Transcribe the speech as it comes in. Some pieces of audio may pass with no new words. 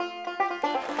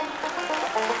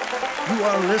You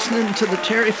are listening to the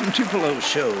Terry from Tupelo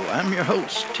Show. I'm your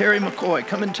host, Terry McCoy,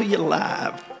 coming to you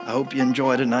live. I hope you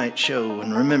enjoy tonight's show.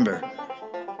 And remember,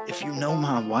 if you know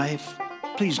my wife,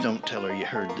 please don't tell her you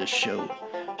heard this show.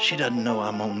 She doesn't know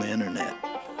I'm on the internet.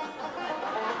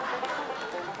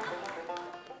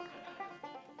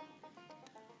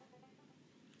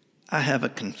 I have a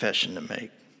confession to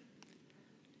make.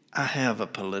 I have a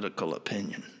political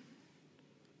opinion.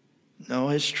 No,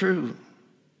 it's true.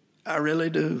 I really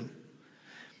do.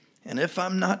 And if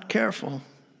I'm not careful,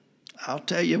 I'll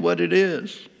tell you what it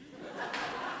is.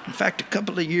 In fact, a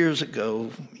couple of years ago,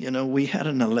 we had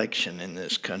an election in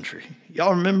this country.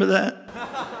 Y'all remember that?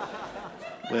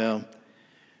 Well,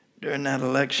 during that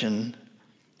election,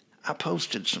 I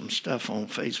posted some stuff on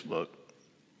Facebook.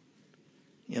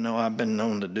 I've been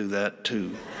known to do that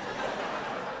too.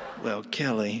 Well,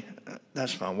 Kelly,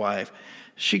 that's my wife,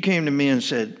 she came to me and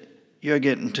said, "You're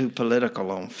getting too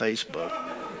political on Facebook."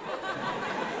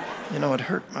 It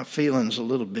hurt my feelings a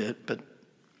little bit, but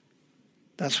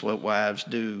that's what wives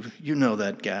do. You know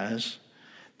that, guys.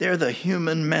 They're the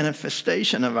human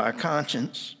manifestation of our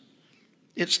conscience.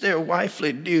 It's their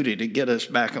wifely duty to get us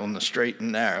back on the straight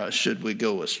and narrow should we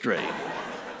go astray.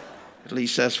 At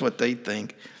least that's what they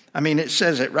think. It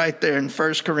says it right there in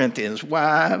 1 Corinthians.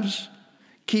 Wives,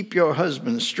 keep your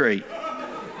husbands straight.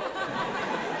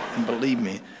 And believe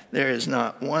me, there is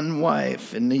not one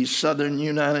wife in these southern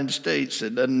United States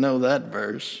that doesn't know that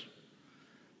verse.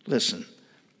 Listen,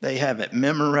 they have it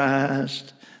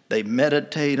memorized. They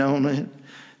meditate on it.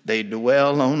 They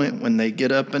dwell on it when they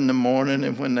get up in the morning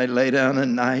and when they lay down at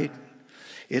night.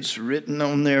 It's written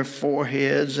on their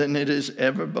foreheads and it is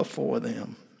ever before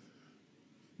them.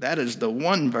 That is the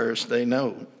one verse they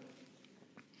know.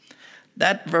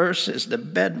 That verse is the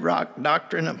bedrock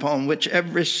doctrine upon which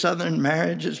every Southern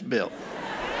marriage is built.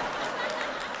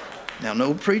 Now,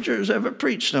 no preacher has ever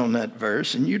preached on that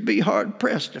verse, and you'd be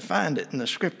hard-pressed to find it in the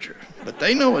Scripture. But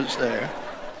they know it's there.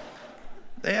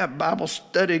 They have Bible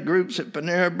study groups at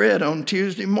Panera Bread on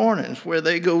Tuesday mornings where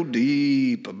they go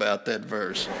deep about that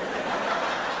verse.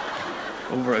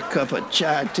 Over a cup of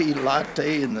chai tea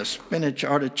latte and the spinach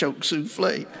artichoke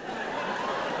souffle.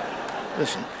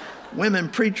 Listen, women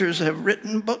preachers have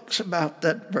written books about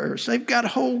that verse. They've got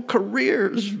whole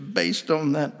careers based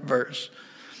on that verse.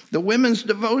 The Women's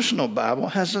Devotional Bible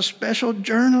has a special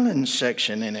journaling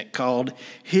section in it called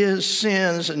His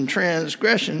Sins and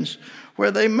Transgressions,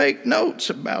 where they make notes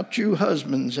about you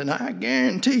husbands. And I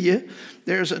guarantee you,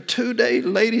 there's a 2-day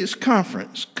ladies'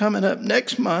 conference coming up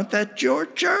next month at your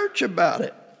church about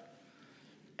it.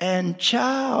 And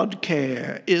child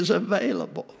care is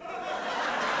available.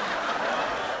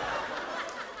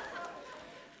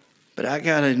 But I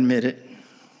got to admit it,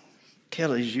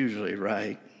 Kelly's usually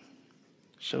right.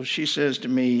 So she says to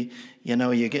me,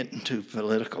 you're getting too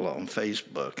political on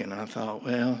Facebook. And I thought,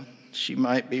 well, she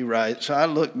might be right. So I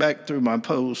looked back through my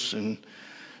posts, and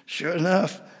sure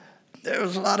enough, there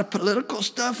was a lot of political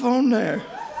stuff on there.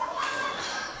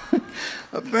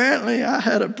 Apparently, I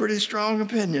had a pretty strong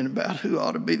opinion about who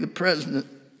ought to be the president.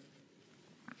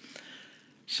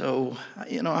 So,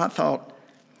 I thought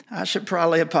I should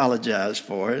probably apologize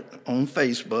for it on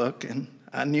Facebook. And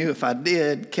I knew if I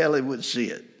did, Kelly would see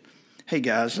it. Hey,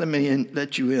 guys, let me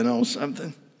let you in on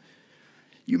something.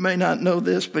 You may not know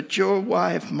this, but your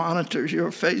wife monitors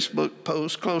your Facebook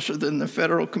posts closer than the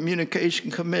Federal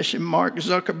Communication Commission, Mark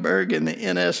Zuckerberg, and the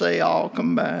NSA all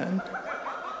combined.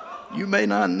 You may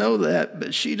not know that,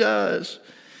 but she does.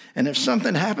 And if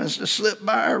something happens to slip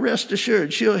by her, rest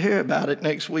assured, she'll hear about it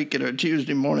next week at her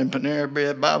Tuesday morning Panera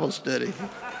Bread Bible study.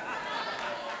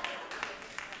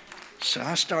 So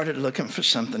I started looking for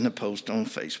something to post on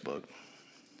Facebook.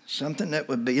 Something that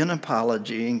would be an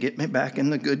apology and get me back in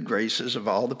the good graces of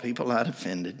all the people I'd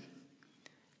offended.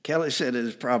 Kelly said it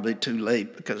was probably too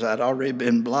late because I'd already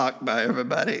been blocked by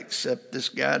everybody except this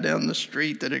guy down the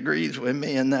street that agrees with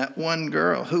me and that one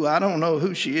girl who I don't know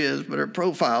who she is, but her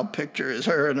profile picture is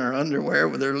her in her underwear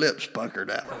with her lips puckered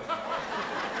out.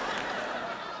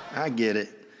 I get it.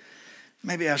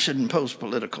 Maybe I shouldn't post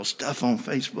political stuff on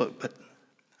Facebook, but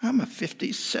I'm a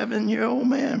 57-year-old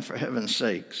man, for heaven's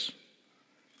sakes.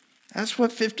 That's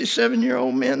what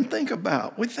 57-year-old men think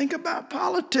about. We think about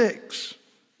politics.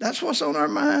 That's what's on our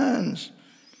minds.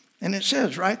 And it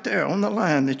says right there on the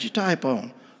line that you type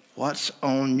on, what's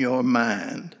on your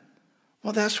mind?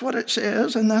 Well, that's what it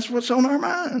says, and that's what's on our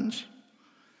minds.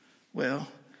 Well,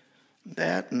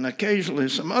 that and occasionally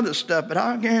some other stuff, but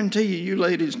I'll guarantee you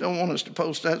ladies don't want us to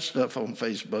post that stuff on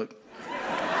Facebook.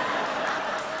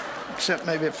 Except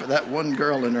maybe for that one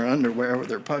girl in her underwear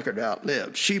with her puckered out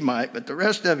lips. She might, but the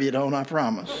rest of you don't, I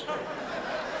promise.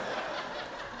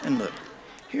 And look,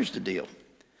 Here's the deal.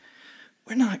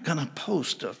 We're not going to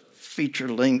post a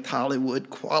feature-length Hollywood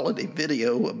quality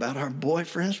video about our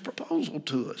boyfriend's proposal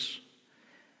to us.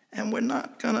 And we're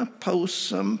not going to post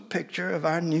some picture of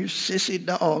our new sissy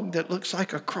dog that looks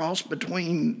like a cross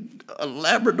between a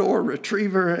Labrador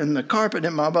retriever and the carpet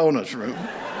in my bonus room.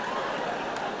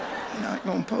 We're not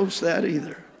going to post that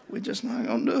either. We're just not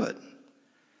going to do it.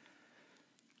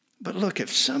 But look,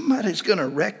 if somebody's going to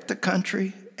wreck the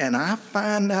country and I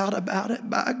find out about it,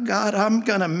 by God, I'm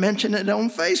going to mention it on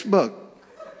Facebook.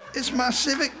 It's my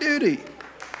civic duty.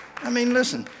 I mean,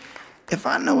 listen, if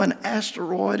I know an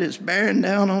asteroid is bearing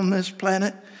down on this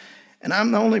planet and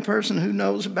I'm the only person who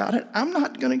knows about it, I'm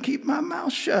not going to keep my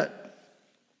mouth shut.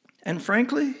 And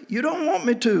frankly, you don't want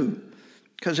me to,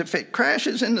 because if it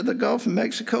crashes into the Gulf of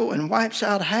Mexico and wipes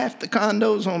out half the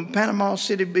condos on Panama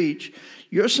City Beach,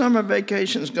 your summer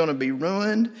vacation is going to be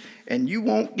ruined and you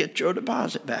won't get your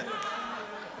deposit back.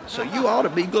 So you ought to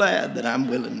be glad that I'm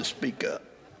willing to speak up.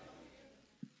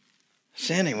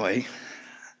 So anyway,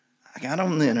 I got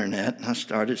on the internet and I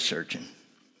started searching.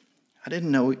 I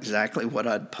didn't know exactly what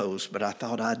I'd post, but I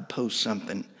thought I'd post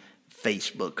something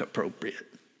Facebook appropriate.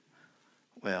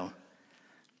 Well,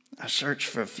 I searched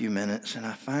for a few minutes and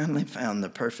I finally found the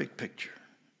perfect picture.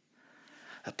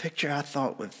 A picture I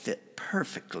thought would fit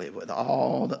perfectly with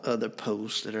all the other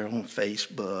posts that are on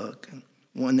Facebook, and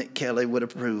one that Kelly would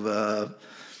approve of.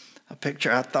 A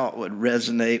picture I thought would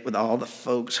resonate with all the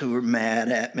folks who were mad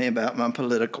at me about my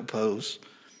political posts.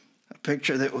 A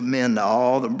picture that would mend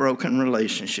all the broken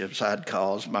relationships I'd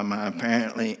caused by my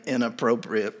apparently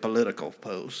inappropriate political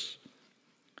posts.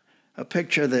 A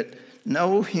picture that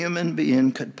no human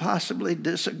being could possibly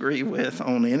disagree with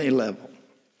on any level.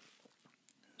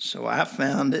 So I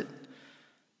found it,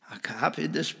 I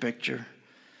copied this picture,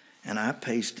 and I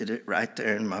pasted it right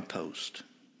there in my post.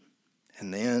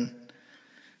 And then,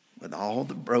 with all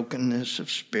the brokenness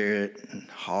of spirit and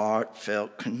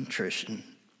heartfelt contrition,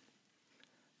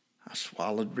 I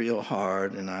swallowed real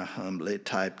hard and I humbly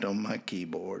typed on my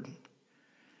keyboard,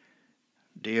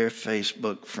 "Dear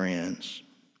Facebook friends,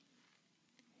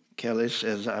 Kelly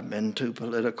says I've been too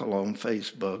political on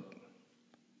Facebook.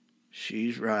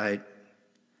 She's right.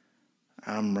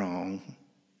 I'm wrong.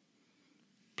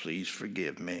 Please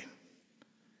forgive me."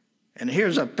 And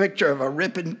here's a picture of a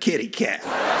ripping kitty cat.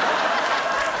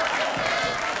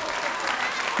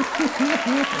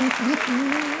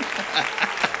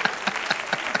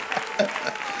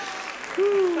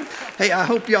 Hey, I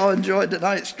hope y'all enjoyed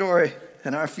tonight's story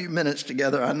and our few minutes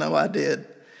together. I know I did.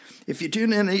 If you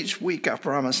tune in each week, I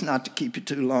promise not to keep you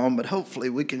too long, but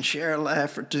hopefully we can share a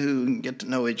laugh or two and get to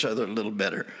know each other a little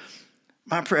better.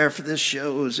 My prayer for this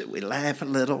show is that we laugh a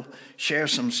little, share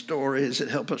some stories that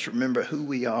help us remember who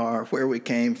we are, where we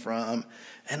came from,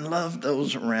 and love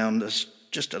those around us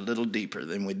just a little deeper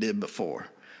than we did before.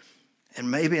 And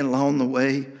maybe along the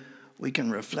way, we can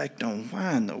reflect on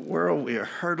why in the world we are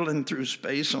hurtling through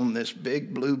space on this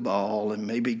big blue ball and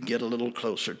maybe get a little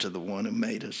closer to the one who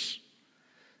made us.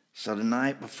 So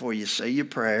tonight, before you say your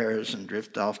prayers and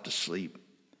drift off to sleep,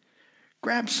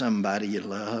 grab somebody you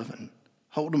love and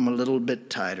hold them a little bit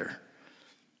tighter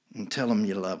and tell them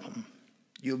you love them.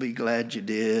 You'll be glad you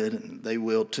did, and they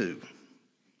will too.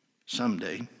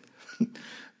 Someday.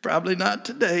 Probably not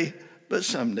today, but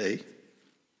someday.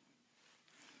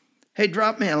 Hey,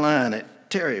 drop me a line at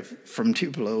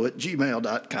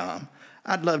terry.from.tupelo@gmail.com.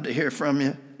 I'd love to hear from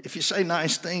you. If you say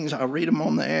nice things, I'll read them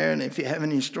on the air, and if you have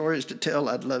any stories to tell,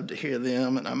 I'd love to hear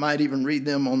them, and I might even read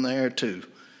them on the air too.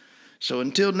 So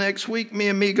until next week, mi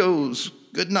amigos,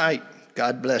 good night.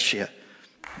 God bless you,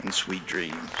 and sweet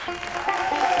dreams.